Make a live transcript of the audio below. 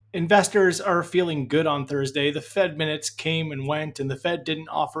Investors are feeling good on Thursday. The Fed minutes came and went, and the Fed didn't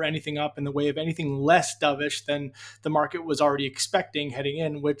offer anything up in the way of anything less dovish than the market was already expecting heading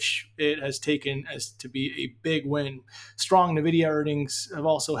in, which it has taken as to be a big win. Strong Nvidia earnings have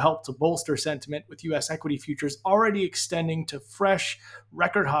also helped to bolster sentiment, with U.S. equity futures already extending to fresh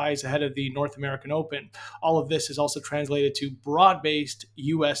record highs ahead of the North American Open. All of this has also translated to broad-based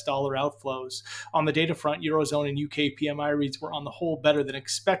U.S. dollar outflows. On the data front, Eurozone and UK PMI reads were on the whole better than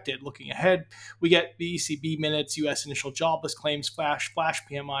expected. Looking ahead, we get the ECB minutes, US initial jobless claims, flash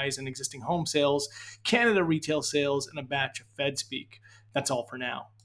PMIs, and existing home sales, Canada retail sales, and a batch of Fed speak. That's all for now.